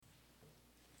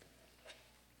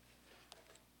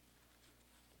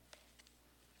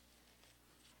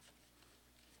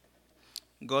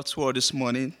God's word this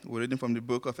morning, we're reading from the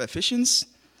book of Ephesians,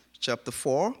 chapter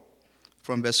 4,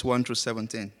 from verse 1 through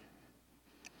 17.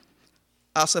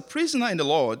 As a prisoner in the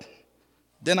Lord,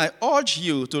 then I urge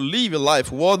you to live a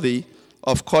life worthy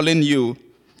of calling you,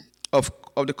 of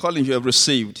the calling you have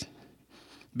received.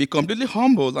 Be completely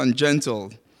humble and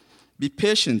gentle. Be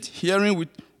patient, hearing with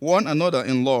one another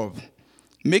in love.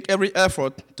 Make every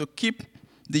effort to keep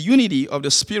the unity of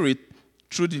the Spirit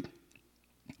through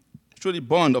the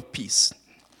bond of peace.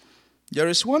 There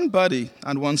is one body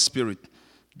and one Spirit,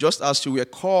 just as you were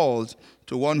called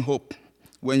to one hope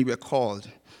when you were called,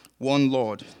 one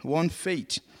Lord, one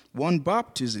faith, one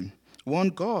baptism, one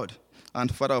God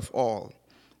and Father of all,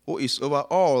 who is over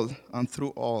all and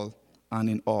through all and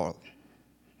in all.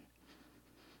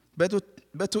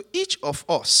 But to each of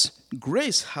us,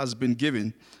 grace has been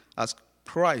given as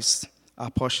Christ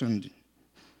apportioned.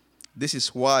 This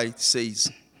is why it says,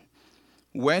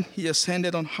 when he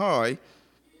ascended on high,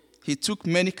 he took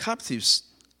many captives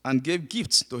and gave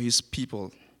gifts to his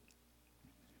people.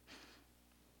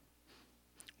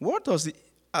 What does the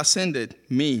ascended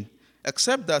mean,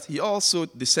 except that he also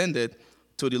descended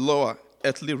to the lower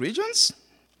earthly regions?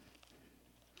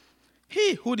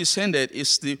 He who descended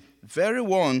is the very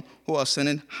one who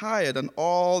ascended higher than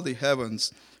all the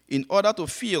heavens in order to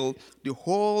fill the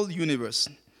whole universe.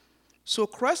 So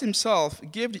Christ himself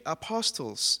gave the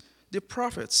apostles, the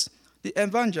prophets, the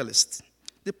evangelists,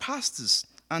 the pastors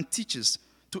and teachers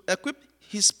to equip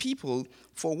his people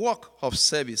for work of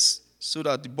service, so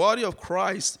that the body of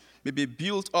Christ may be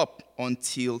built up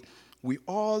until we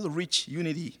all reach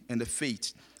unity in the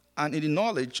faith and in the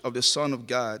knowledge of the Son of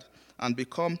God and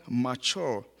become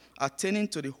mature, attaining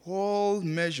to the whole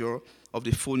measure of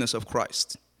the fullness of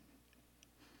Christ.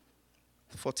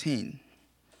 14.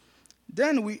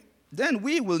 Then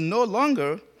we will no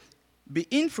longer be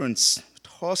infants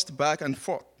tossed back and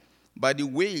forth by the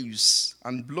waves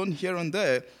and blown here and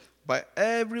there by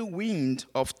every wind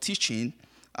of teaching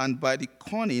and by the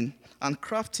cunning and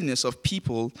craftiness of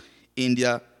people in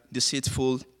their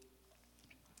deceitful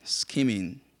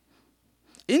scheming.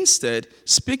 Instead,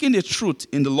 speaking the truth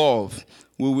in the love,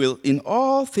 we will in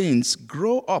all things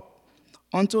grow up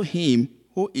unto him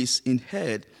who is in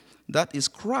head, that is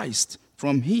Christ.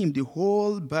 From him the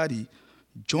whole body,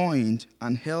 joined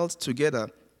and held together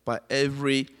by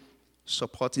every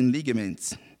supporting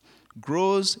ligament,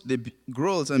 grows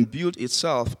and builds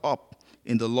itself up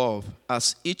in the love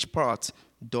as each part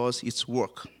does its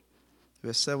work.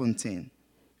 Verse 17.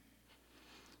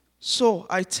 So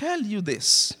I tell you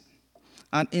this,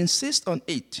 and insist on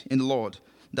it in the Lord,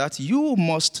 that you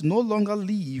must no longer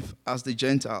live as the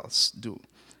Gentiles do,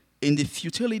 in the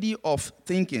futility of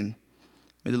thinking.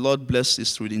 May the Lord bless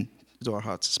this reading to our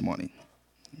hearts this morning.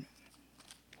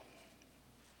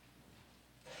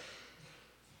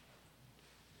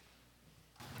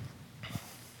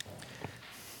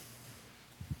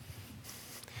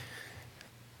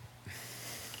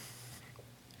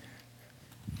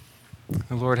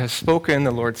 The Lord has spoken,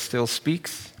 the Lord still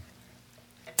speaks.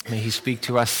 May he speak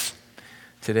to us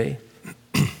today.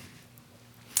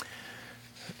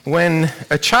 When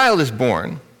a child is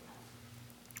born,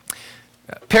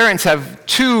 parents have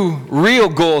two real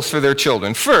goals for their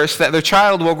children. First, that their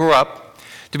child will grow up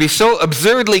to be so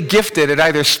absurdly gifted at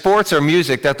either sports or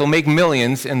music that they'll make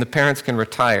millions and the parents can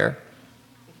retire.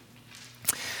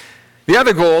 The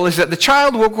other goal is that the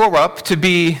child will grow up to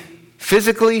be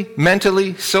physically,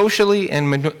 mentally, socially,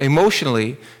 and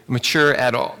emotionally mature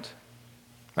adult.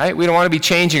 Right? We don't want to be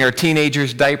changing our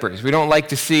teenagers' diapers. We don't like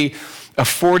to see a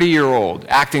 40-year-old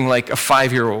acting like a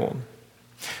 5-year-old.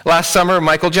 Last summer,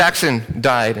 Michael Jackson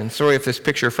died, and sorry if this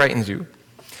picture frightens you.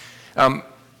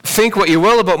 Think what you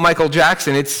will about Michael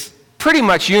Jackson. It's pretty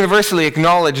much universally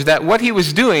acknowledged that what he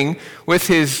was doing with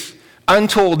his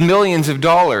untold millions of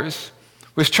dollars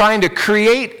was trying to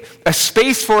create a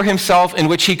space for himself in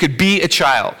which he could be a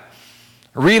child,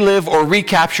 relive or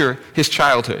recapture his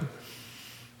childhood.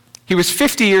 He was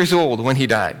 50 years old when he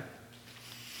died.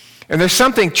 And there's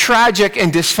something tragic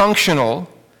and dysfunctional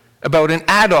about an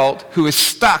adult who is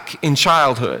stuck in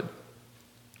childhood.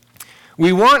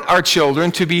 We want our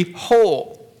children to be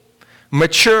whole,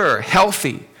 mature,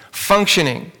 healthy,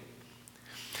 functioning.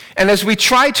 And as we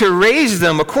try to raise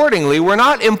them accordingly, we're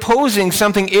not imposing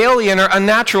something alien or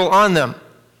unnatural on them.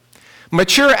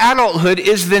 Mature adulthood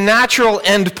is the natural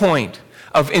end point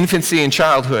of infancy and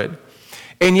childhood.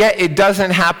 And yet it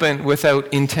doesn't happen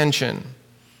without intention.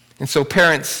 And so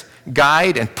parents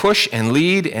guide and push and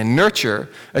lead and nurture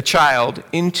a child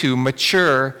into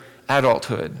mature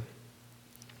adulthood.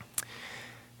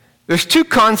 There's two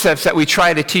concepts that we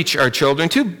try to teach our children,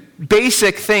 two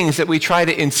basic things that we try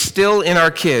to instill in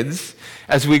our kids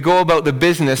as we go about the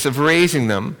business of raising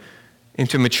them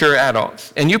into mature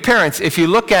adults. And you parents, if you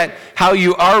look at how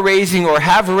you are raising or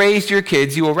have raised your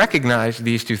kids, you will recognize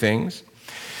these two things.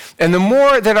 And the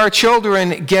more that our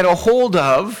children get a hold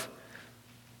of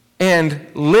and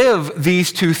live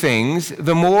these two things,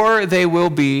 the more they will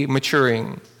be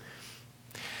maturing.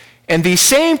 And these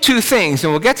same two things,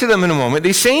 and we'll get to them in a moment,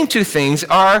 these same two things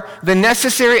are the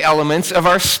necessary elements of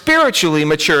our spiritually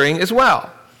maturing as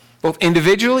well, both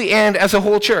individually and as a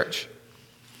whole church.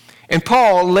 And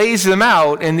Paul lays them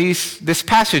out in this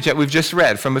passage that we've just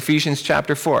read from Ephesians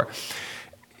chapter 4.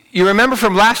 You remember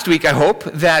from last week, I hope,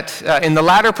 that in the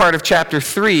latter part of chapter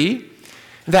 3,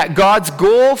 that God's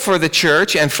goal for the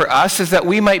church and for us is that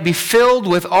we might be filled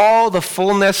with all the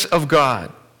fullness of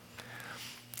God.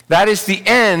 That is the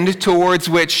end towards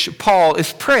which Paul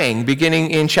is praying,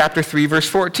 beginning in chapter 3, verse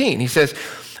 14. He says,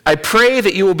 I pray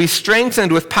that you will be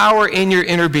strengthened with power in your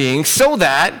inner being, so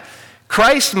that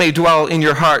Christ may dwell in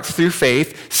your hearts through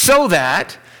faith, so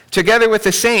that, together with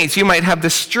the saints, you might have the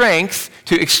strength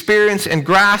to experience and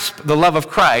grasp the love of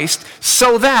Christ,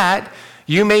 so that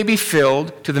you may be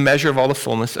filled to the measure of all the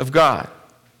fullness of God.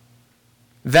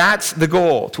 That's the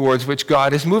goal towards which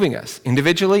God is moving us,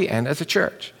 individually and as a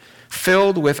church,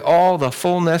 filled with all the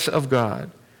fullness of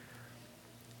God.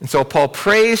 And so Paul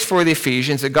prays for the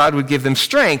Ephesians that God would give them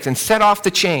strength and set off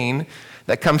the chain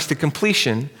that comes to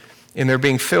completion in their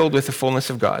being filled with the fullness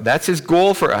of God. That's his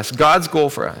goal for us, God's goal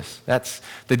for us. That's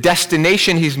the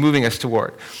destination he's moving us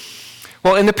toward.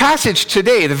 Well, in the passage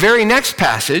today, the very next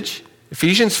passage,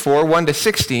 Ephesians 4,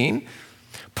 1-16,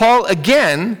 Paul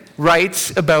again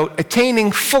writes about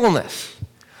attaining fullness.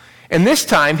 And this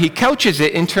time he couches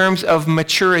it in terms of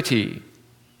maturity.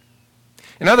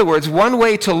 In other words, one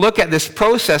way to look at this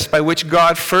process by which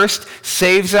God first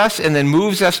saves us and then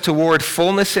moves us toward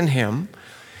fullness in him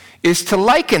is to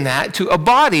liken that to a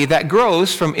body that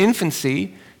grows from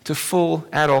infancy to full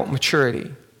adult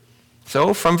maturity.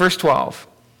 So, from verse 12,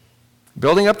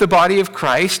 building up the body of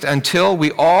Christ until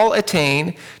we all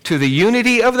attain to the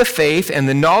unity of the faith and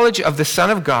the knowledge of the Son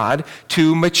of God,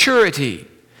 to maturity,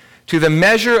 to the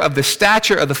measure of the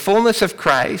stature of the fullness of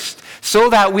Christ, so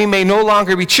that we may no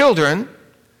longer be children.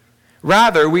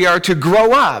 Rather, we are to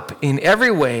grow up in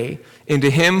every way into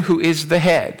him who is the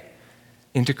head,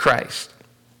 into Christ.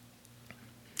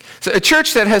 So a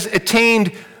church that has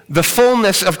attained the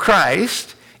fullness of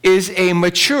Christ is a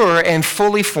mature and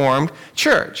fully formed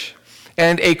church.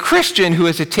 And a Christian who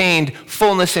has attained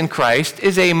fullness in Christ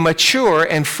is a mature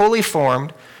and fully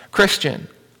formed Christian.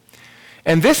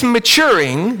 And this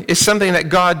maturing is something that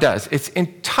God does. It's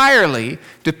entirely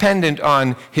dependent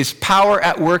on his power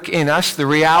at work in us, the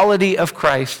reality of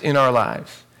Christ in our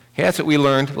lives. Okay, that's what we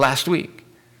learned last week.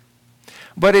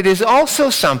 But it is also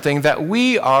something that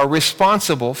we are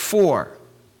responsible for.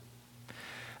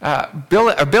 Bill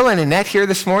and Annette here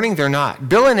this morning? They're not.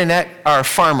 Bill and Annette are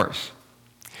farmers.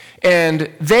 And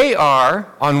they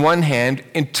are, on one hand,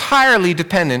 entirely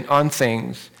dependent on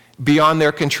things beyond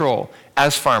their control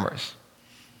as farmers.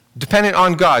 Dependent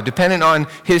on God, dependent on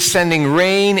his sending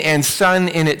rain and sun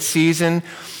in its season,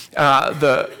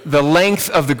 the length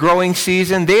of the growing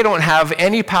season. They don't have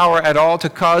any power at all to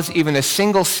cause even a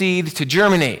single seed to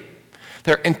germinate.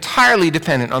 They're entirely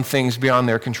dependent on things beyond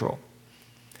their control.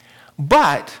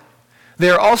 But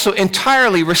they're also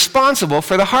entirely responsible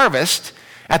for the harvest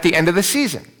at the end of the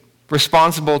season.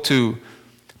 Responsible to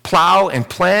plow and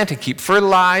plant and keep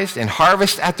fertilized and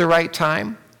harvest at the right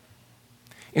time.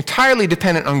 Entirely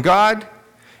dependent on God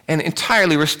and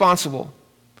entirely responsible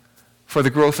for the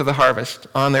growth of the harvest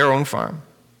on their own farm.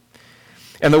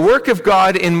 And the work of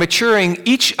God in maturing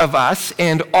each of us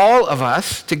and all of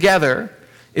us together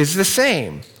is the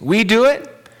same. We do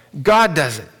it, God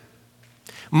does it.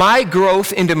 My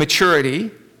growth into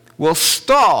maturity will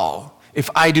stall if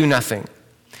I do nothing.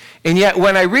 And yet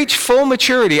when I reach full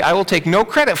maturity, I will take no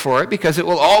credit for it because it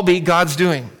will all be God's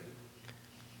doing.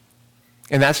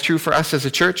 And that's true for us as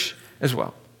a church as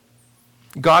well.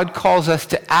 God calls us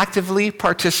to actively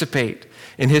participate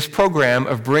in his program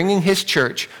of bringing his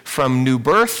church from new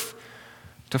birth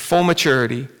to full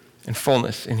maturity and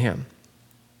fullness in him.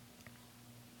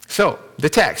 So, the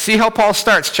text. See how Paul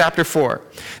starts chapter 4.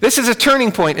 This is a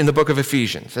turning point in the book of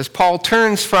Ephesians, as Paul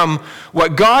turns from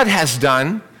what God has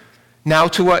done now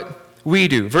to what we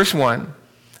do. Verse 1,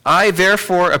 I,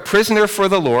 therefore, a prisoner for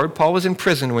the Lord, Paul was in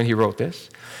prison when he wrote this,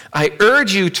 I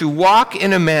urge you to walk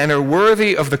in a manner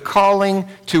worthy of the calling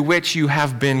to which you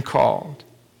have been called.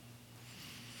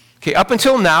 Okay, up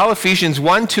until now, Ephesians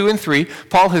 1, 2, and 3,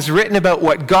 Paul has written about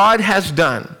what God has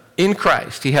done in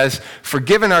Christ. He has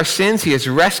forgiven our sins. He has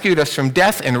rescued us from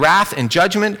death and wrath and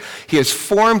judgment. He has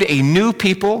formed a new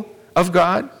people, of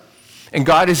God, and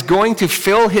God is going to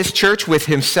fill his church with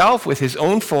himself, with his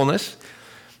own fullness.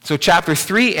 So chapter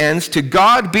 3 ends, "To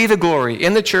God be the glory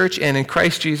in the church and in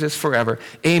Christ Jesus forever.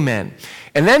 Amen."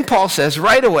 And then Paul says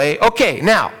right away, okay,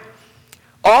 now,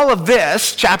 all of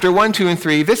this, chapter 1, 2, and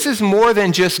 3, this is more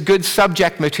than just good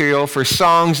subject material for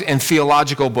songs and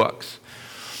theological books.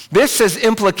 This has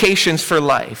implications for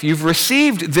life. You've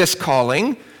received this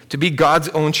calling to be God's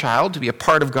own child, to be a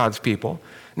part of God's people.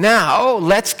 Now,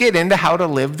 let's get into how to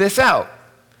live this out.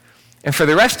 And for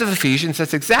the rest of Ephesians,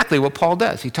 that's exactly what Paul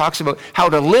does. He talks about how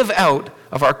to live out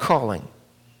of our calling.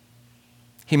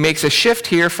 He makes a shift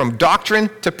here from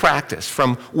doctrine to practice,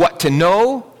 from what to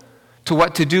know to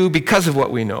what to do because of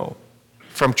what we know,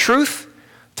 from truth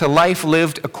to life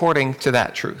lived according to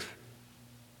that truth.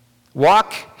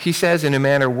 Walk, he says, in a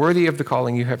manner worthy of the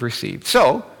calling you have received.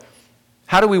 So,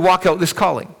 how do we walk out this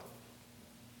calling?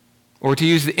 Or to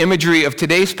use the imagery of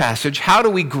today's passage, how do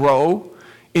we grow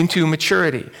into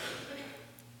maturity?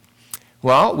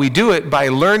 Well, we do it by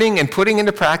learning and putting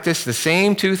into practice the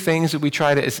same two things that we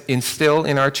try to instill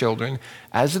in our children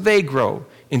as they grow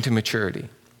into maturity.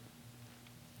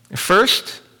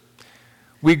 First,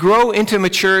 we grow into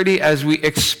maturity as we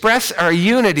express our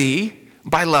unity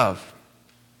by love.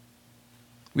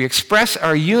 We express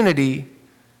our unity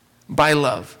by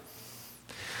love.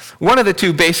 One of the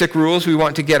two basic rules we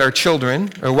want to get our children,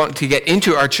 or want to get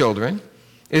into our children,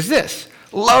 is this: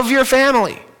 love your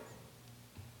family.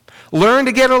 Learn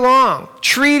to get along.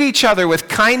 Treat each other with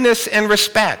kindness and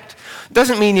respect.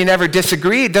 Doesn't mean you never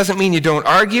disagree. It doesn't mean you don't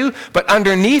argue. But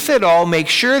underneath it all, make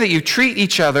sure that you treat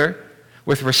each other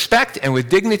with respect and with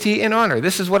dignity and honor.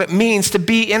 This is what it means to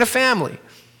be in a family.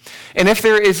 And if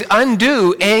there is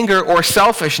undue anger or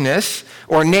selfishness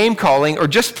or name-calling or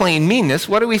just plain meanness,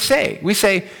 what do we say? We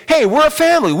say, hey, we're a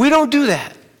family. We don't do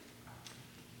that.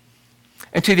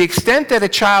 And to the extent that a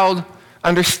child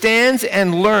understands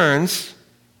and learns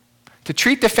to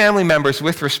treat the family members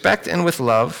with respect and with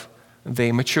love,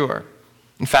 they mature.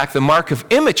 In fact, the mark of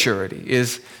immaturity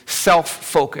is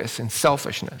self-focus and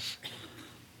selfishness.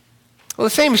 Well,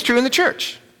 the same is true in the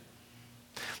church.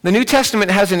 The New Testament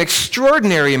has an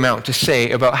extraordinary amount to say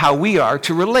about how we are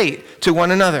to relate to one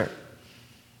another.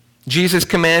 Jesus'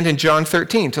 command in John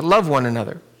 13 to love one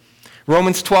another.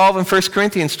 Romans 12 and 1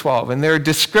 Corinthians 12 and their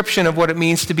description of what it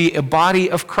means to be a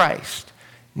body of Christ,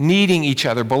 needing each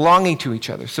other, belonging to each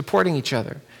other, supporting each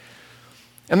other.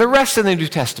 And the rest of the New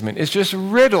Testament is just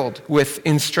riddled with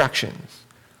instructions.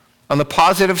 On the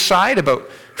positive side, about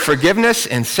forgiveness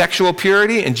and sexual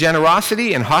purity and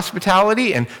generosity and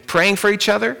hospitality and praying for each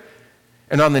other.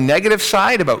 And on the negative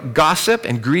side, about gossip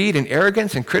and greed and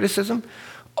arrogance and criticism.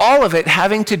 All of it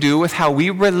having to do with how we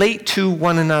relate to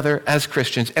one another as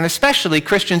Christians, and especially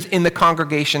Christians in the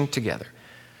congregation together.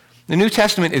 The New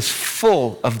Testament is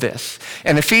full of this.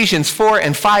 And Ephesians 4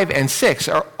 and 5 and 6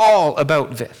 are all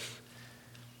about this.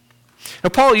 Now,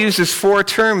 Paul uses 4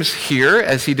 terms here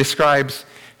as he describes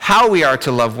how we are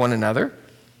to love one another: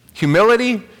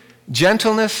 humility,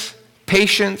 gentleness,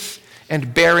 patience,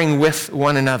 and bearing with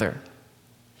one another.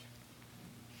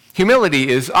 Humility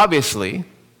is obviously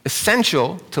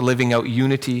essential to living out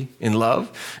unity in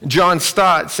love. John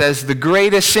Stott says the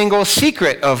greatest single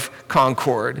secret of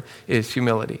concord is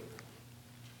humility.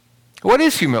 What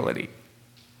is humility?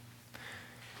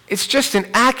 It's just an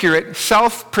accurate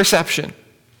self-perception.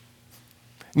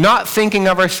 Not thinking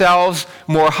of ourselves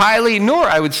more highly, nor,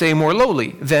 I would say, more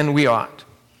lowly than we ought.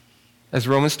 As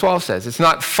Romans 12 says, it's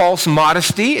not false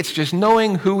modesty, it's just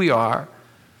knowing who we are.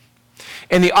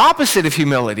 And the opposite of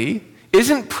humility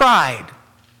isn't pride.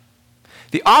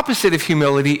 The opposite of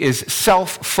humility is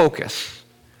self-focus.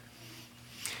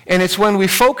 And it's when we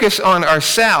focus on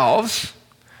ourselves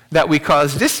that we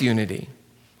cause disunity.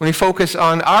 When we focus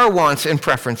on our wants and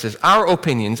preferences, our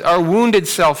opinions, our wounded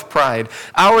self-pride,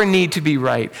 our need to be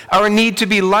right, our need to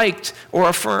be liked or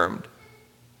affirmed.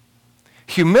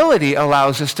 Humility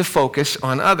allows us to focus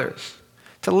on others,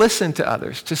 to listen to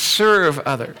others, to serve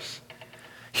others.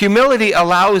 Humility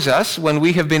allows us, when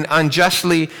we have been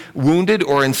unjustly wounded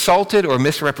or insulted or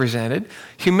misrepresented,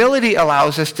 humility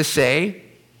allows us to say,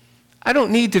 I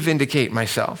don't need to vindicate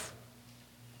myself.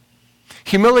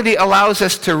 Humility allows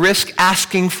us to risk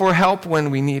asking for help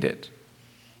when we need it,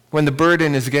 when the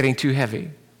burden is getting too heavy.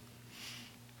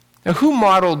 Now, who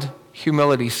modeled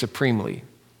humility supremely?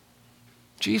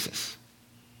 Jesus.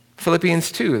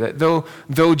 Philippians 2, that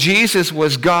though Jesus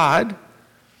was God,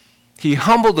 he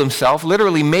humbled himself,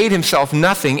 literally made himself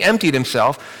nothing, emptied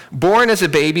himself, born as a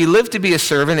baby, lived to be a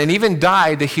servant, and even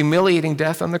died the humiliating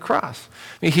death on the cross.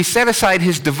 I mean, he set aside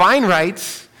his divine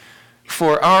rights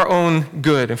for our own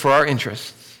good and for our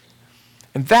interests.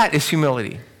 And that is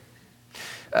humility.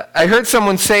 I heard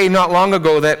someone say not long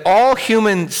ago that all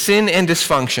human sin and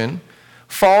dysfunction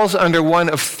falls under one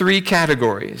of three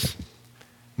categories: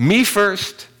 me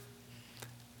first,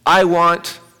 I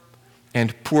want,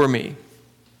 and poor me.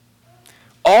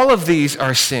 All of these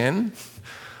are sin.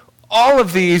 All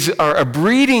of these are a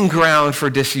breeding ground for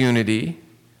disunity.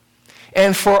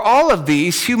 And for all of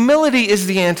these, humility is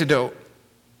the antidote.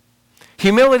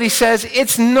 Humility says,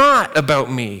 it's not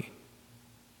about me.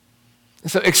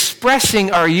 So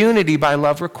expressing our unity by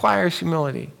love requires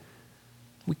humility.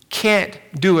 We can't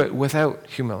do it without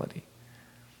humility.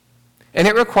 And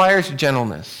it requires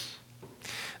gentleness.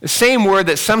 The same word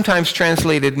that's sometimes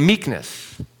translated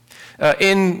meekness.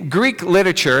 In Greek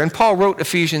literature, and Paul wrote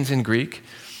Ephesians in Greek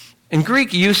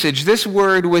usage, this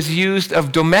word was used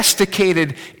of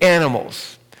domesticated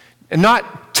animals.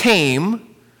 Not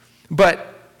tame, but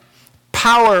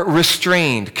power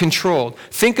restrained, controlled.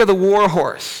 Think of the war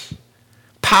horse.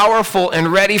 Powerful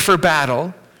and ready for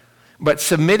battle, but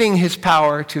submitting his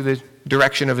power to the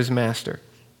direction of his master.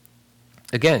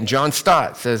 Again, John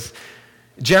Stott says,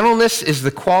 gentleness is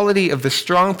the quality of the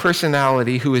strong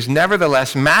personality who is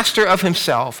nevertheless master of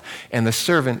himself and the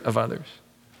servant of others.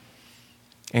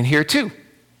 And here too,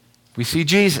 we see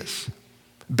Jesus,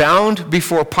 bound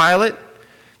before Pilate,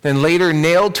 then later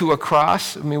nailed to a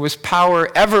cross. Was power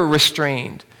ever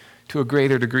restrained to a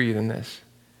greater degree than this?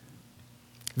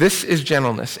 This is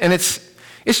gentleness, and it's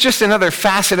just another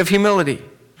facet of humility.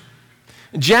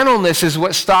 Gentleness is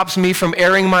what stops me from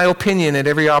airing my opinion at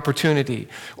every opportunity,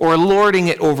 or lording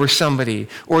it over somebody,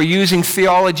 or using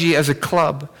theology as a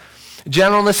club.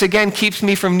 Gentleness, again, keeps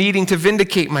me from needing to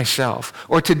vindicate myself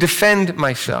or to defend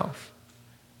myself.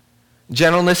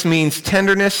 Gentleness means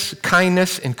tenderness,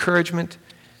 kindness, encouragement,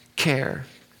 care.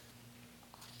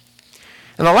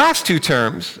 And the last two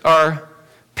terms are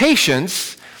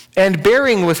patience and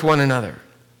bearing with one another.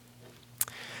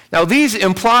 Now, these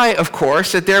imply, of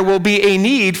course, that there will be a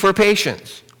need for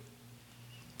patience,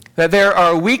 that there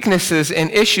are weaknesses and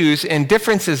issues and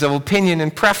differences of opinion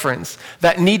and preference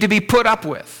that need to be put up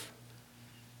with.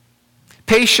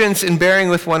 Patience and bearing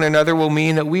with one another will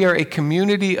mean that we are a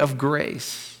community of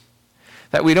grace,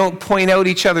 that we don't point out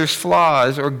each other's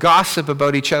flaws or gossip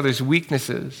about each other's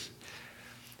weaknesses.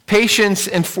 Patience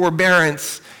and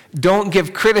forbearance don't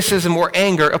give criticism or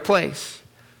anger a place.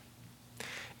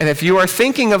 And if you are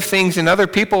thinking of things in other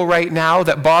people right now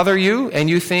that bother you, and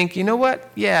you think, you know what?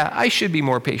 Yeah, I should be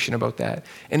more patient about that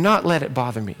and not let it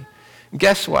bother me.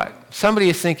 Guess what? Somebody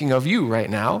is thinking of you right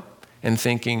now and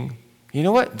thinking, you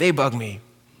know what? They bug me,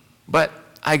 but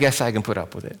I guess I can put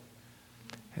up with it.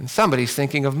 And somebody's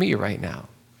thinking of me right now.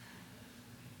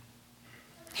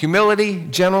 Humility,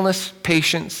 gentleness,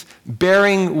 patience,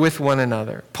 bearing with one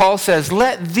another. Paul says,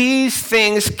 let these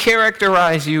things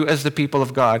characterize you as the people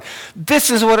of God. This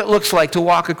is what it looks like to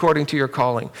walk according to your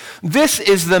calling. This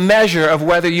is the measure of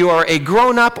whether you are a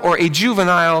grown-up or a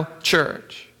juvenile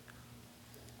church.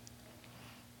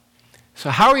 So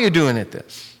how are you doing at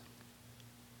this?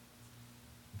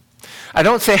 I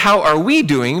don't say how are we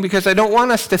doing because I don't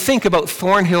want us to think about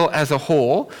Thornhill as a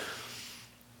whole.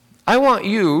 I want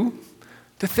you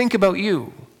to think about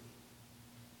you.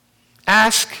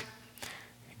 Ask,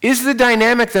 is the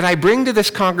dynamic that I bring to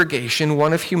this congregation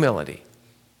one of humility?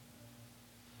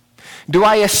 Do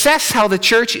I assess how the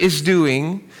church is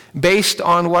doing based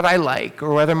on what I like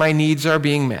or whether my needs are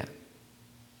being met?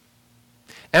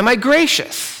 Am I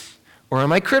gracious or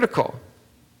am I critical?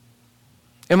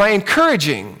 Am I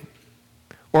encouraging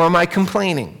or am I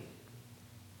complaining?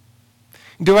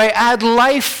 Do I add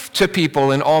life to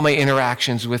people in all my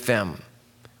interactions with them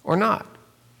or not?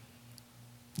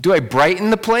 Do I brighten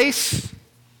the place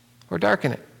or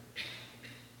darken it?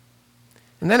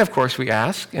 And then, of course, we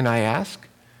ask, and I ask,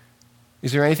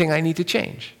 is there anything I need to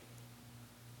change?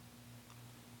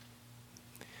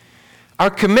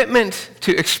 Our commitment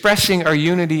to expressing our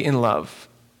unity in love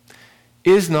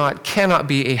cannot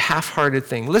be a half-hearted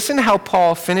thing. Listen to how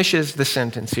Paul finishes the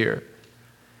sentence here.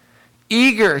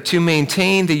 Eager to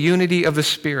maintain the unity of the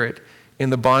Spirit in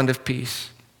the bond of peace.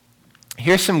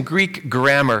 Here's some Greek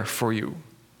grammar for you.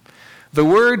 The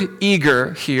word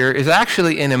eager here is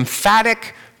actually an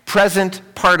emphatic present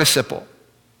participle,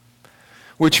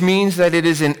 which means that it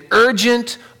is an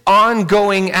urgent,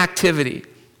 ongoing activity.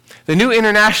 The New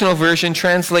International Version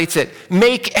translates it,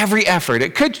 make every effort.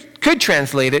 It could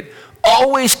translate it,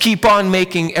 always keep on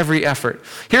making every effort.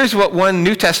 Here's what one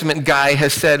New Testament guy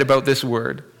has said about this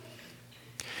word.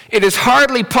 It is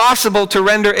hardly possible to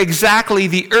render exactly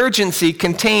the urgency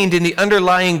contained in the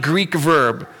underlying Greek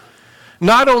verb.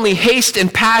 Not only haste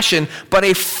and passion, but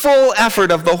a full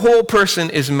effort of the whole person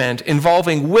is meant,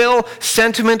 involving will,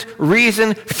 sentiment,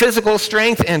 reason, physical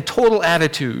strength, and total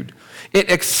attitude. It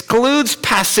excludes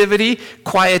passivity,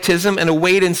 quietism, and a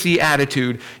wait-and-see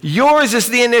attitude. Yours is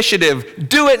the initiative.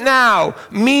 Do it now.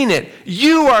 Mean it.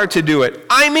 You are to do it.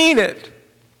 I mean it.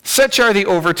 Such are the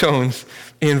overtones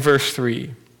in verse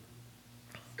 3.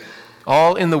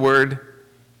 All in the word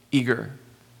eager.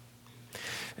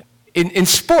 In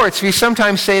sports, we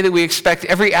sometimes say that we expect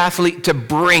every athlete to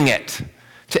bring it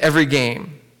to every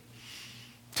game.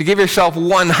 To give yourself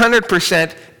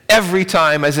 100% every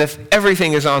time, as if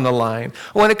everything is on the line.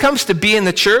 When it comes to being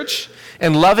the church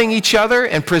and loving each other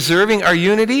and preserving our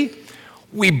unity,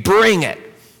 we bring it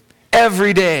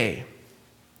every day.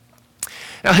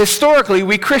 Now, historically,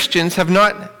 we Christians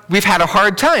we've had a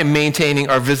hard time maintaining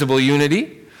our visible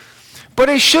unity, but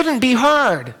it shouldn't be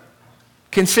hard,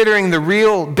 considering the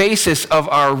real basis of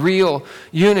our real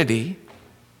unity.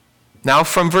 Now,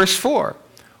 from verse 4,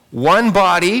 one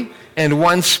body and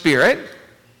one spirit.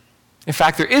 In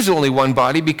fact, there is only one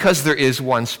body because there is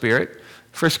one Spirit.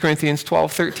 1 Corinthians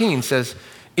 12:13 says,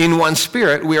 in one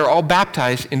Spirit we are all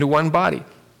baptized into one body.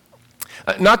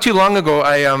 Not too long ago,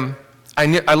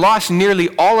 I lost nearly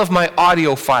all of my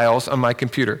audio files on my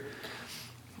computer.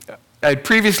 I'd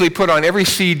previously put on every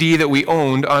CD that we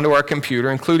owned onto our computer,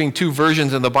 including 2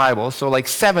 versions of the Bible, so like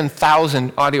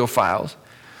 7,000 audio files.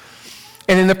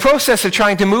 And in the process of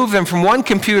trying to move them from one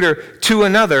computer to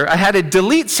another, I had to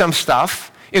delete some stuff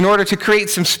in order to create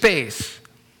some space.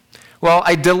 Well,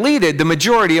 I deleted the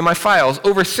majority of my files,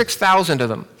 over 6,000 of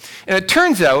them. And it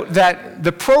turns out that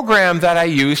the program that I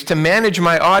used to manage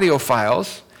my audio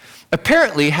files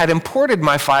apparently had imported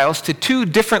my files to 2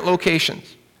 different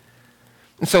locations.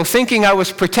 And so thinking I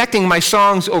was protecting my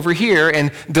songs over here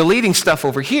and deleting stuff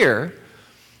over here,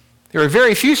 there were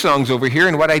very few songs over here,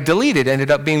 and what I deleted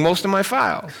ended up being most of my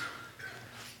files.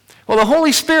 Well, the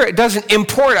Holy Spirit doesn't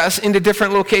import us into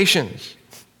different locations.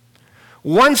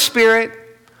 One Spirit,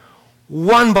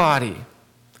 one body,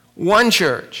 one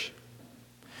church.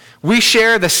 We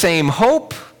share the same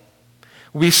hope.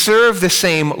 We serve the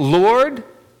same Lord.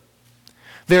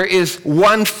 There is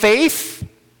one faith,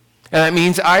 and that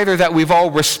means either that we've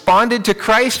all responded to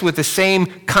Christ with the same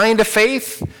kind of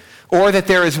faith, or that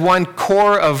there is one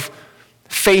core of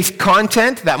faith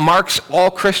content that marks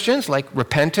all Christians, like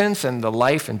repentance and the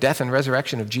life and death and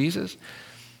resurrection of Jesus.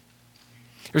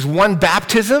 There's one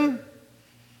baptism.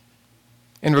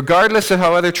 And regardless of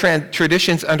how other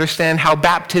traditions understand how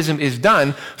baptism is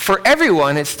done, for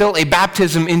everyone it's still a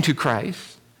baptism into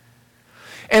Christ.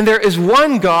 And there is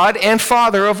one God and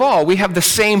Father of all. We have the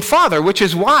same Father, which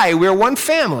is why we're one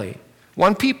family,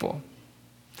 one people.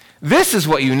 This is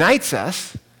what unites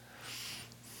us.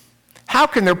 How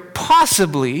can there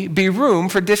possibly be room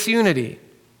for disunity?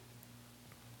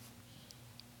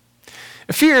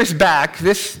 A few years back,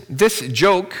 this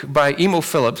joke by Emo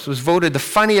Phillips was voted the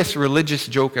funniest religious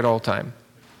joke at all time.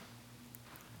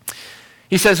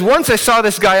 He says, once I saw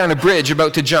this guy on a bridge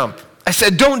about to jump. I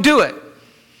said, don't do it.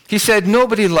 He said,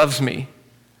 nobody loves me.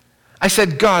 I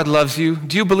said, God loves you.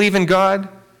 Do you believe in God?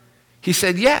 He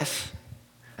said, yes.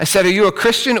 I said, are you a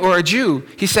Christian or a Jew?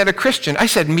 He said, a Christian. I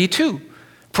said, me too.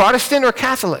 Protestant or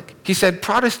Catholic? He said,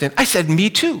 Protestant. I said, me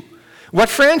too. What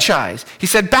franchise? He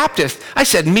said, Baptist. I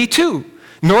said, me too.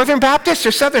 Northern Baptist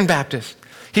or Southern Baptist?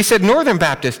 He said, Northern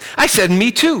Baptist. I said,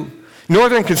 me too.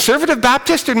 Northern Conservative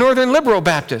Baptist or Northern Liberal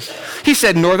Baptist? He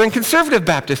said, Northern Conservative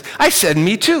Baptist. I said,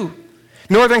 me too.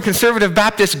 Northern Conservative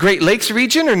Baptist Great Lakes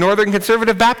region or Northern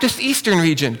Conservative Baptist Eastern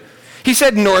region? He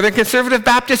said, Northern Conservative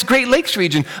Baptist Great Lakes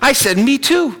region. I said, me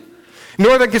too.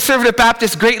 Northern Conservative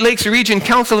Baptist Great Lakes Region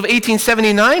Council of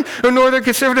 1879 or Northern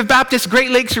Conservative Baptist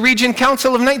Great Lakes Region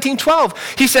Council of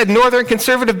 1912? He said, Northern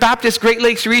Conservative Baptist Great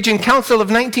Lakes Region Council of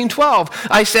 1912.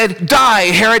 I said, die,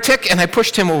 heretic, and I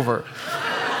pushed him over.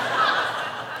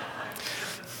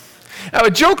 Now,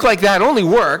 a joke like that only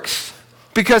works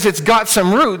because it's got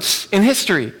some roots in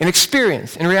history, in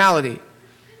experience, in reality.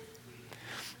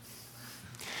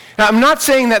 Now, I'm not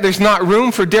saying that there's not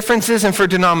room for differences and for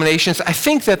denominations. I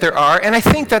think that there are, and I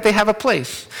think that they have a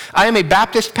place. I am a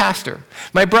Baptist pastor.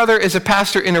 My brother is a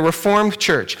pastor in a Reformed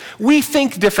church. We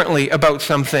think differently about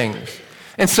some things.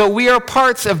 And so we are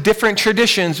parts of different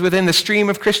traditions within the stream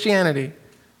of Christianity.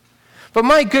 But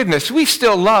my goodness, we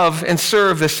still love and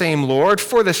serve the same Lord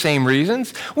for the same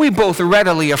reasons. We both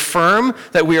readily affirm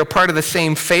that we are part of the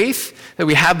same faith, that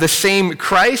we have the same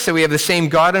Christ, that we have the same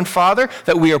God and Father,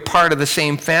 that we are part of the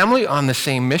same family on the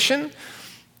same mission.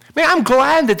 I mean, I'm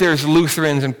glad that there's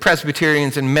Lutherans and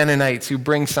Presbyterians and Mennonites who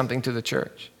bring something to the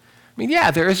church. I mean, yeah,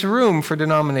 there is room for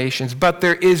denominations, but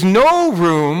there is no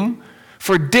room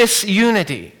for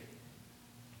disunity,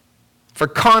 for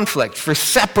conflict, for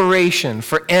separation,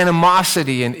 for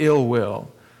animosity and ill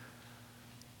will.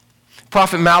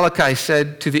 Prophet Malachi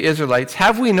said to the Israelites,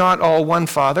 "Have we not all one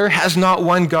Father? Has not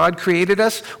one God created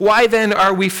us? Why then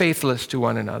are we faithless to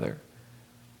one another?"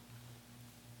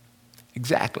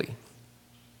 Exactly.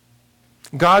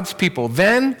 God's people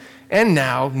then and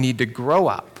now need to grow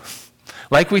up.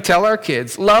 Like we tell our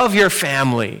kids, love your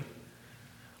family.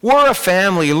 We're a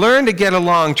family. Learn to get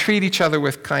along, treat each other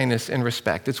with kindness and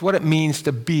respect. It's what it means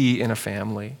to be in a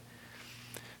family.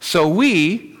 So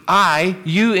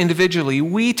you individually,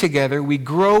 we together, we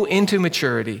grow into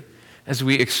maturity as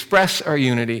we express our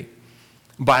unity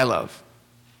by love.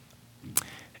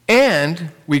 And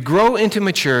we grow into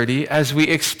maturity as we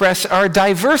express our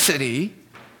diversity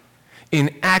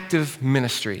in active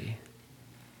ministry.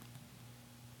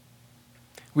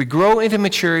 We grow into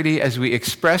maturity as we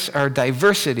express our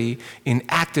diversity in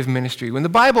active ministry. When the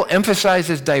Bible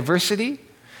emphasizes diversity,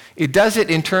 it does it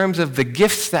in terms of the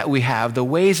gifts that we have, the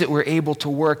ways that we're able to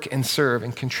work and serve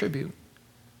and contribute.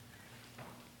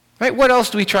 Right? What else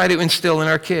do we try to instill in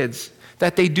our kids?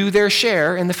 That they do their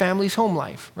share in the family's home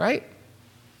life, right?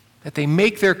 That they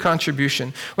make their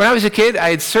contribution. When I was a kid, I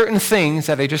had certain things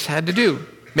that I just had to do.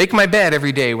 Make my bed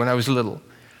every day when I was little.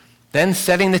 Then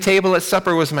setting the table at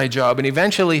supper was my job, and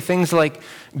eventually things like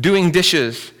doing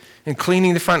dishes and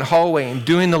cleaning the front hallway and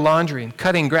doing the laundry and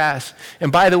cutting grass.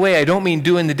 And by the way, I don't mean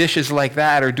doing the dishes like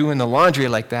that or doing the laundry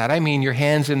like that. I mean your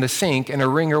hands in the sink and a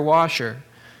wringer washer.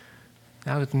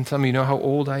 Now some of you know how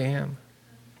old I am.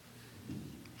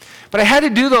 But I had to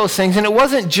do those things, and it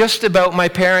wasn't just about my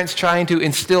parents trying to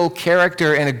instill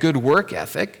character and a good work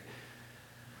ethic.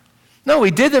 No,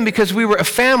 we did them because we were a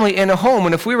family in a home,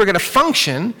 and if we were going to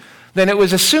function, then it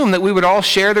was assumed that we would all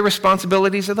share the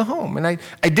responsibilities of the home. And I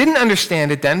didn't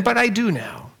understand it then, but I do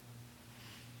now.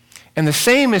 And the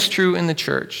same is true in the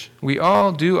church. We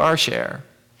all do our share.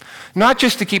 Not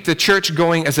just to keep the church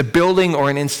going as a building or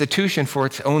an institution for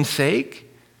its own sake,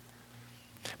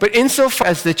 but insofar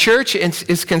as the church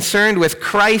is concerned with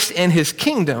Christ and his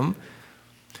kingdom,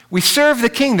 we serve the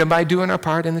kingdom by doing our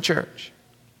part in the church.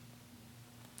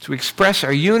 So we express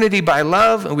our unity by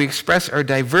love, and we express our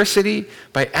diversity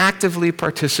by actively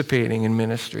participating in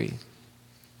ministry.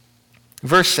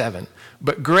 Verse 7,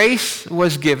 "But grace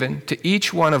was given to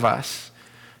each one of us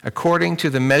according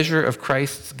to the measure of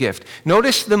Christ's gift."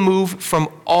 Notice the move from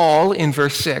all in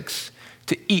verse 6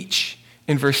 to each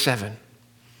in verse 7.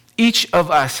 Each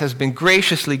of us has been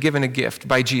graciously given a gift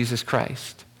by Jesus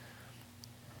Christ.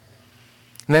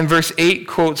 And then verse 8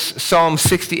 quotes Psalm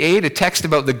 68, a text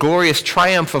about the glorious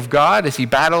triumph of God as he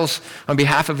battles on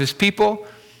behalf of his people.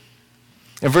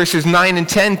 And verses 9 and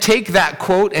 10 take that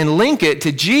quote and link it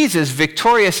to Jesus'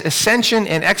 victorious ascension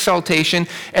and exaltation,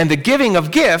 and the giving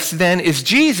of gifts then is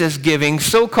Jesus giving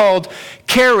so-called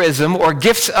charism or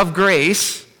gifts of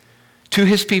grace to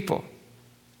his people.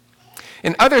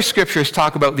 And other scriptures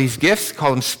talk about these gifts,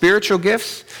 call them spiritual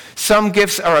gifts. Some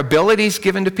gifts are abilities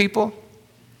given to people.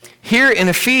 Here in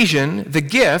Ephesians, the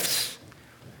gifts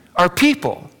are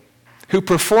people who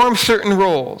perform certain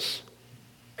roles.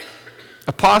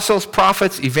 Apostles,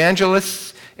 prophets,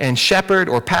 evangelists, and shepherd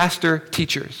or pastor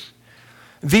teachers.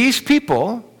 These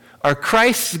people are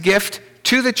Christ's gift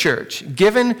to the church,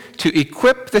 given to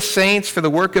equip the saints for the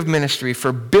work of ministry,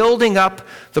 for building up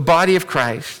the body of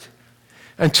Christ,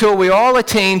 until we all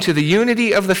attain to the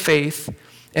unity of the faith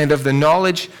and of the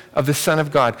knowledge of the Son of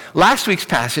God. Last week's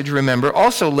passage, remember,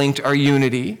 also linked our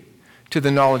unity to the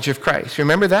knowledge of Christ.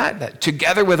 Remember that? That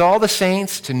together with all the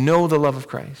saints to know the love of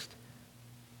Christ.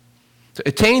 To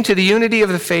attain to the unity of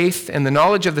the faith and the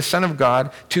knowledge of the Son of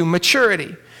God, to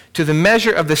maturity, to the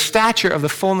measure of the stature of the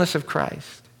fullness of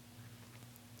Christ.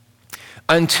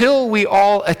 Until we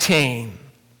all attain,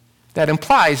 that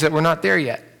implies that we're not there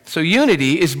yet. So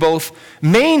unity is both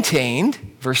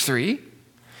maintained, verse 3,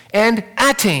 and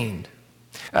attained.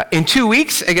 In 2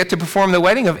 weeks, I get to perform the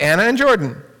wedding of Anna and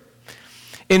Jordan.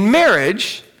 In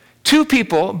marriage, two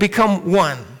people become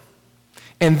one.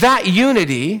 And that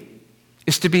unity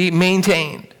is to be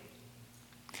maintained.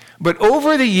 But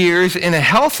over the years in a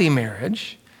healthy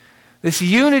marriage, this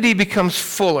unity becomes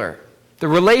fuller, the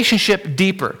relationship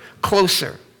deeper,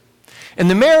 closer. And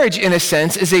the marriage, in a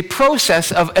sense, is a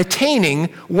process of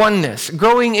attaining oneness,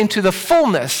 growing into the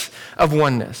fullness of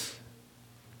oneness.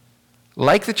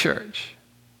 Like the church,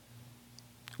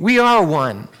 we are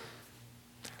one.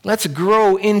 Let's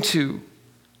grow into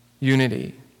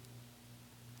unity.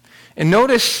 And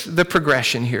notice the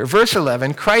progression here. Verse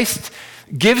 11, Christ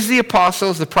gives the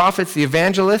apostles, the prophets, the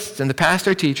evangelists, and the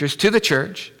pastor teachers to the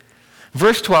church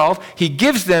Verse 12, he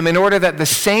gives them in order that the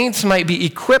saints might be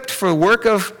equipped for work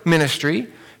of ministry,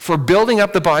 for building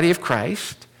up the body of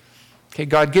Christ. Okay,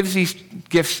 God gives these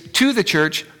gifts to the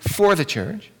church for the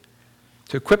church,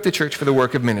 to equip the church for the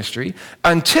work of ministry,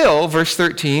 until, verse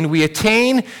 13, we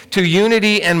attain to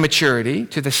unity and maturity,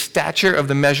 to the stature of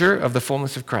the measure of the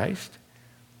fullness of Christ.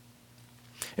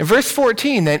 In verse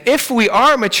 14, then, if we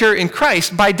are mature in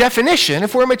Christ, by definition,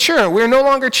 if we're mature, we're no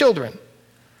longer children,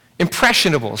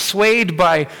 impressionable, swayed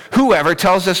by whoever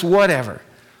tells us whatever,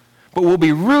 but we'll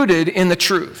be rooted in the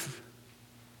truth.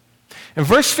 In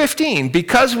verse 15,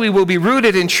 because we will be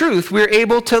rooted in truth, we're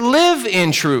able to live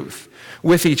in truth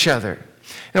with each other.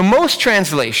 Now, most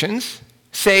translations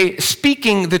say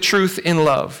speaking the truth in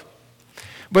love,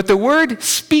 but the word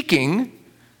speaking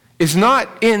is not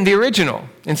in the original,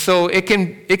 and so it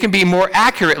can be more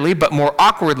accurately but more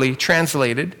awkwardly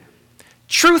translated,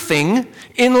 truthing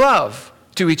in love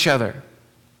to each other.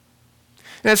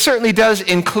 And it certainly does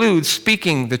include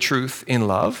speaking the truth in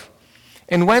love.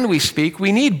 And when we speak,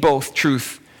 we need both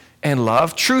truth and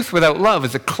love. Truth without love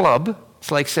is a club.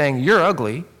 It's like saying, you're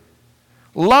ugly.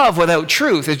 Love without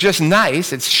truth is just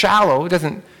nice. It's shallow. It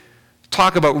doesn't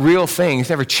talk about real things.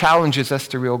 It never challenges us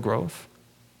to real growth.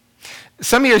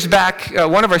 Some years back,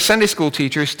 one of our Sunday school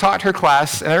teachers taught her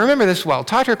class, and I remember this well,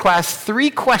 taught her class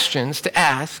 3 questions to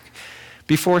ask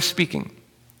before speaking.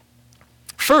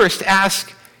 First,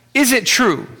 ask, is it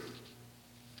true?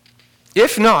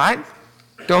 If not,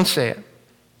 don't say it.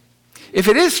 If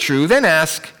it is true, then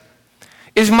ask,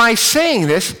 is my saying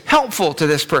this helpful to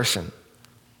this person?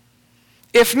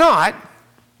 If not,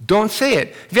 don't say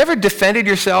it. Have you ever defended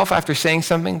yourself after saying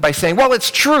something by saying, well,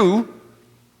 it's true?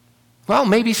 Well,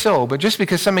 maybe so, but just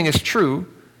because something is true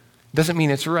doesn't mean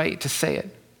it's right to say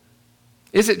it.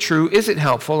 Is it true? Is it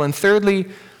helpful? And thirdly,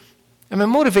 am I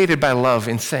motivated by love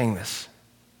in saying this?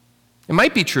 It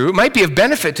might be true. It might be of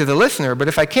benefit to the listener, but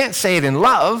if I can't say it in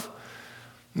love,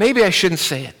 maybe I shouldn't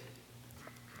say it.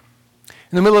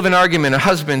 In the middle of an argument, a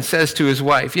husband says to his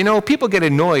wife, you know, people get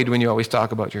annoyed when you always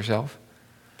talk about yourself.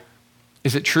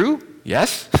 Is it true?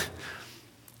 Yes.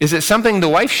 Is it something the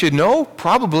wife should know?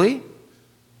 Probably.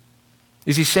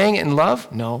 Is he saying it in love?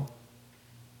 No.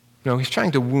 No, he's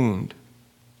trying to wound.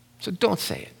 So don't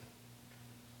say it.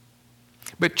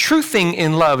 But truthing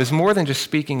in love is more than just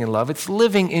speaking in love. It's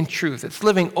living in truth. It's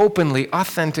living openly,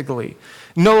 authentically.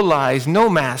 No lies, no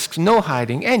masks, no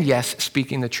hiding, and yes,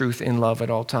 speaking the truth in love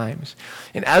at all times.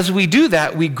 And as we do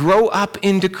that, we grow up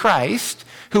into Christ,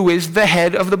 who is the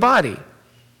head of the body.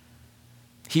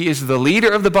 He is the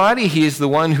leader of the body. He is the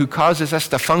one who causes us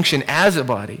to function as a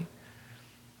body.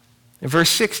 In verse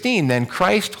 16, then,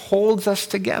 Christ holds us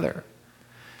together.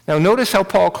 Now, notice how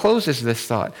Paul closes this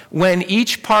thought. When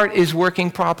each part is working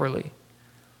properly,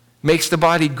 makes the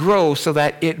body grow so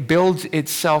that it builds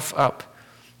itself up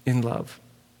in love.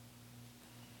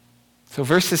 So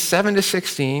verses 7 to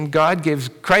 16,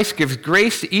 Christ gives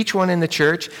grace to each one in the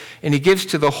church, and he gives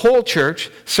to the whole church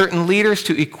certain leaders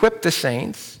to equip the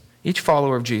saints, each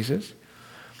follower of Jesus.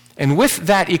 And with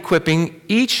that equipping,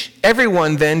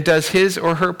 everyone then does his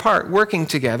or her part, working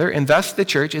together, and thus the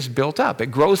church is built up. It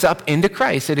grows up into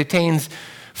Christ. It attains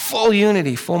full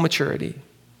unity, full maturity.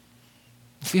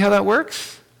 See how that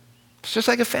works? It's just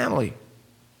like a family.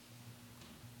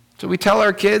 So we tell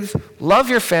our kids, love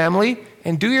your family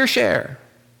and do your share.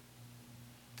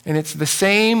 And it's the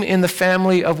same in the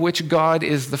family of which God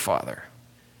is the Father.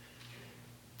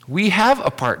 We have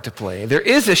a part to play. There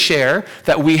is a share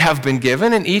that we have been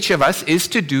given, and each of us is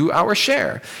to do our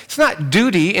share. It's not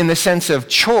duty in the sense of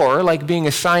chore, like being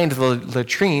assigned the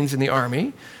latrines in the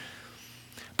army,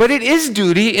 but it is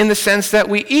duty in the sense that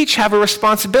we each have a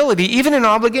responsibility, even an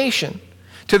obligation,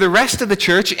 to the rest of the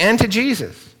church and to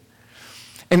Jesus.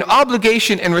 And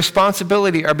obligation and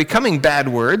responsibility are becoming bad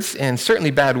words, and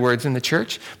certainly bad words in the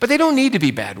church, but they don't need to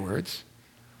be bad words.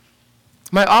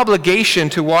 My obligation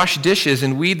to wash dishes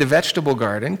and weed the vegetable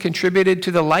garden contributed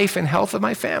to the life and health of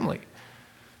my family.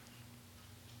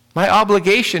 My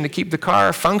obligation to keep the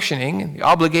car functioning, and the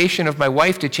obligation of my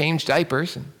wife to change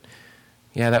diapers, and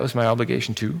yeah, that was my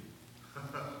obligation too,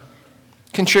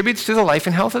 contributes to the life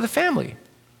and health of the family.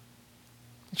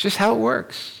 It's just how it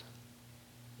works.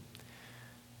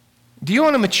 Do you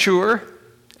want to mature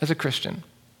as a Christian?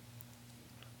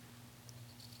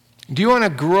 Do you want to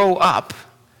grow up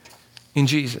in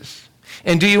Jesus?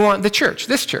 And do you want the church,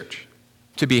 this church,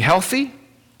 to be healthy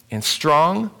and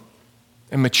strong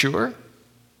and mature?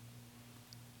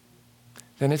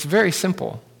 Then it's very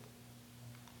simple.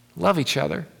 Love each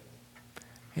other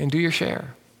and do your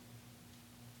share.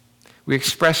 We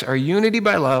express our unity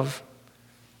by love.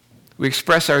 We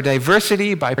express our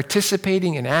diversity by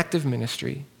participating in active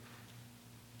ministry.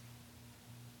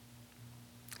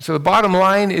 So the bottom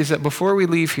line is that before we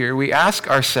leave here, we ask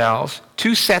ourselves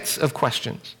two sets of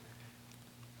questions.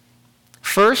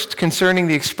 First, concerning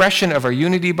the expression of our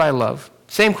unity by love,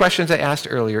 same questions I asked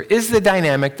earlier. Is the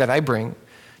dynamic that I bring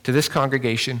to this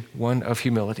congregation one of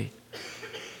humility?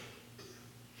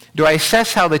 Do I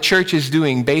assess how the church is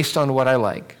doing based on what I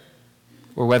like,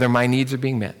 or whether my needs are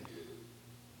being met?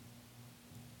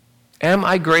 Am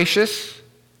I gracious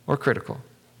or critical?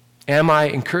 Am I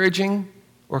encouraging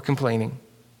or complaining?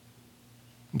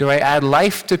 Do I add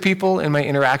life to people in my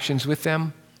interactions with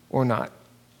them or not?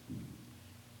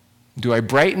 Do I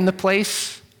brighten the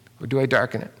place or do I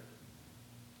darken it?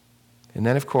 And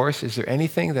then, of course, is there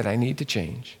anything that I need to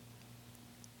change?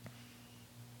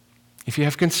 If you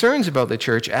have concerns about the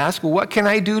church, ask, well, what can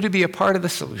I do to be a part of the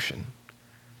solution?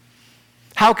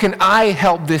 How can I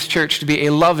help this church to be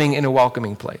a loving and a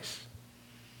welcoming place?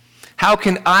 How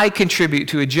can I contribute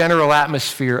to a general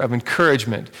atmosphere of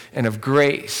encouragement and of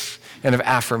grace and of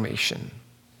affirmation?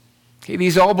 Okay,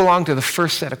 these all belong to the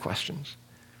first set of questions.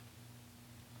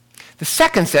 The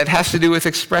second set has to do with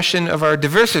expression of our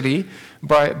diversity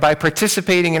by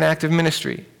participating in active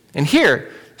ministry. And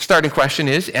here, starting question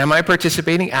is, am I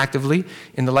participating actively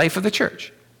in the life of the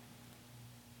church?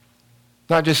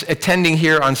 Not just attending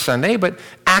here on Sunday, but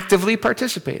actively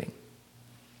participating.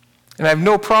 And I have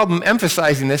no problem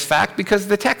emphasizing this fact because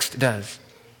the text does.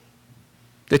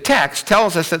 The text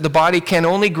tells us that the body can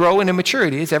only grow into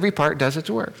maturity as every part does its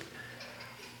work.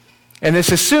 And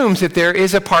this assumes that there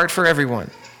is a part for everyone.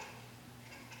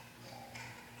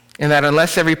 And that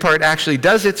unless every part actually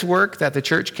does its work, that the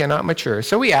church cannot mature.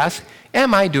 So we ask,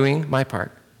 am I doing my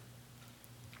part?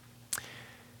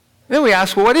 Then we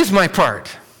ask, well, what is my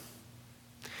part?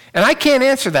 And I can't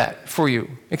answer that for you,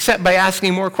 except by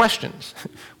asking more questions.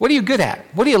 What are you good at?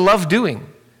 What do you love doing?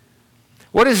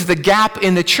 What is the gap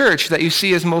in the church that you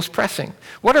see as most pressing?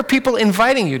 What are people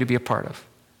inviting you to be a part of?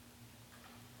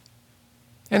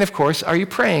 And of course, are you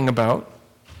praying about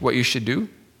what you should do?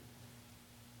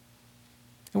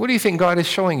 And what do you think God is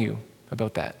showing you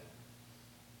about that?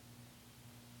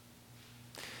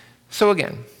 So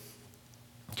again,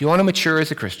 do you want to mature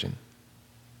as a Christian?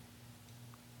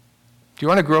 Do you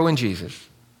want to grow in Jesus?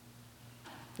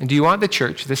 And do you want the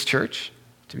church, this church,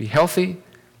 to be healthy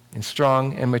and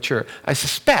strong and mature? I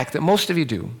suspect that most of you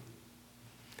do.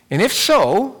 And if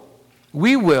so,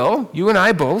 we will, you and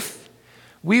I both,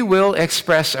 we will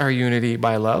express our unity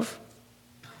by love,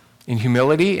 in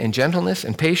humility and gentleness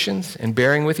and patience and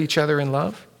bearing with each other in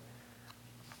love.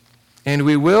 And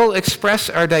we will express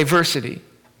our diversity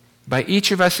by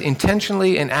each of us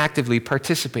intentionally and actively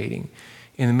participating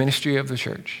in the ministry of the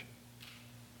church.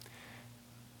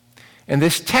 And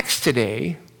this text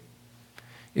today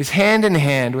is hand in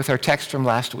hand with our text from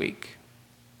last week.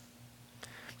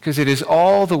 Because it is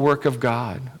all the work of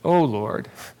God. Oh Lord,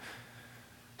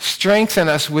 strengthen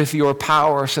us with your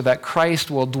power so that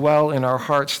Christ will dwell in our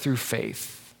hearts through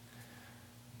faith.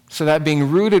 So that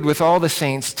being rooted with all the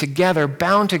saints together,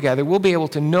 bound together, we'll be able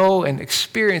to know and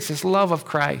experience this love of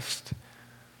Christ.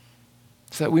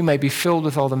 So that we might be filled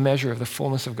with all the measure of the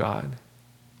fullness of God.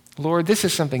 Lord, this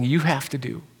is something you have to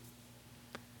do.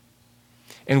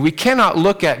 And we cannot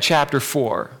look at chapter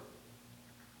 4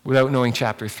 without knowing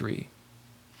chapter 3.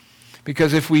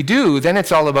 Because if we do, then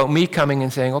it's all about me coming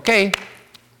and saying, okay,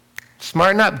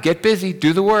 smarten up, get busy,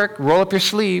 do the work, roll up your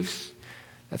sleeves.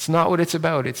 That's not what it's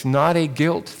about. It's not a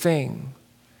guilt thing.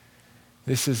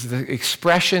 This is the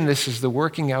expression, this is the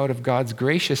working out of God's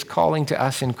gracious calling to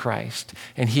us in Christ.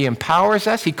 And he empowers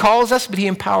us, he calls us, but he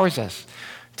empowers us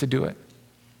to do it.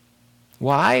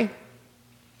 Why?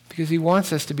 Because he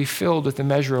wants us to be filled with the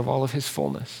measure of all of his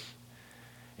fullness.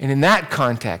 And in that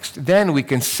context, then we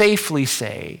can safely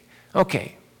say,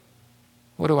 okay,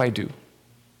 what do I do?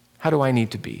 How do I need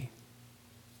to be?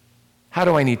 How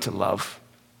do I need to love?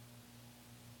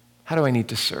 How do I need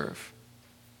to serve?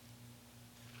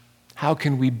 How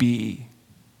can we be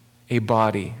a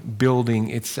body building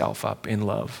itself up in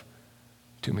love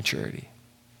to maturity?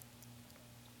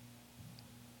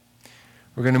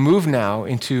 We're going to move now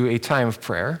into a time of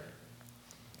prayer.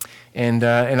 And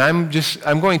I'm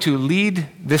going to lead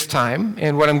this time.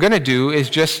 And what I'm going to do is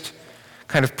just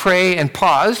kind of pray and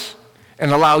pause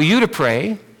and allow you to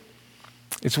pray.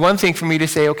 It's one thing for me to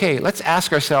say, okay, let's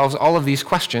ask ourselves all of these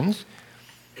questions.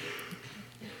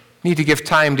 Need to give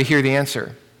time to hear the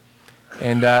answer.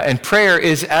 And prayer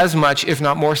is as much, if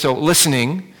not more so,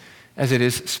 listening as it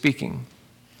is speaking.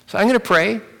 So I'm going to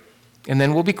pray, and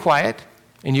then we'll be quiet.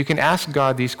 And you can ask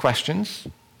God these questions,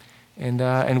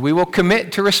 and we will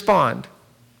commit to respond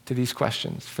to these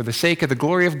questions for the sake of the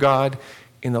glory of God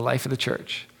in the life of the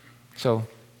church. So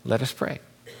let us pray.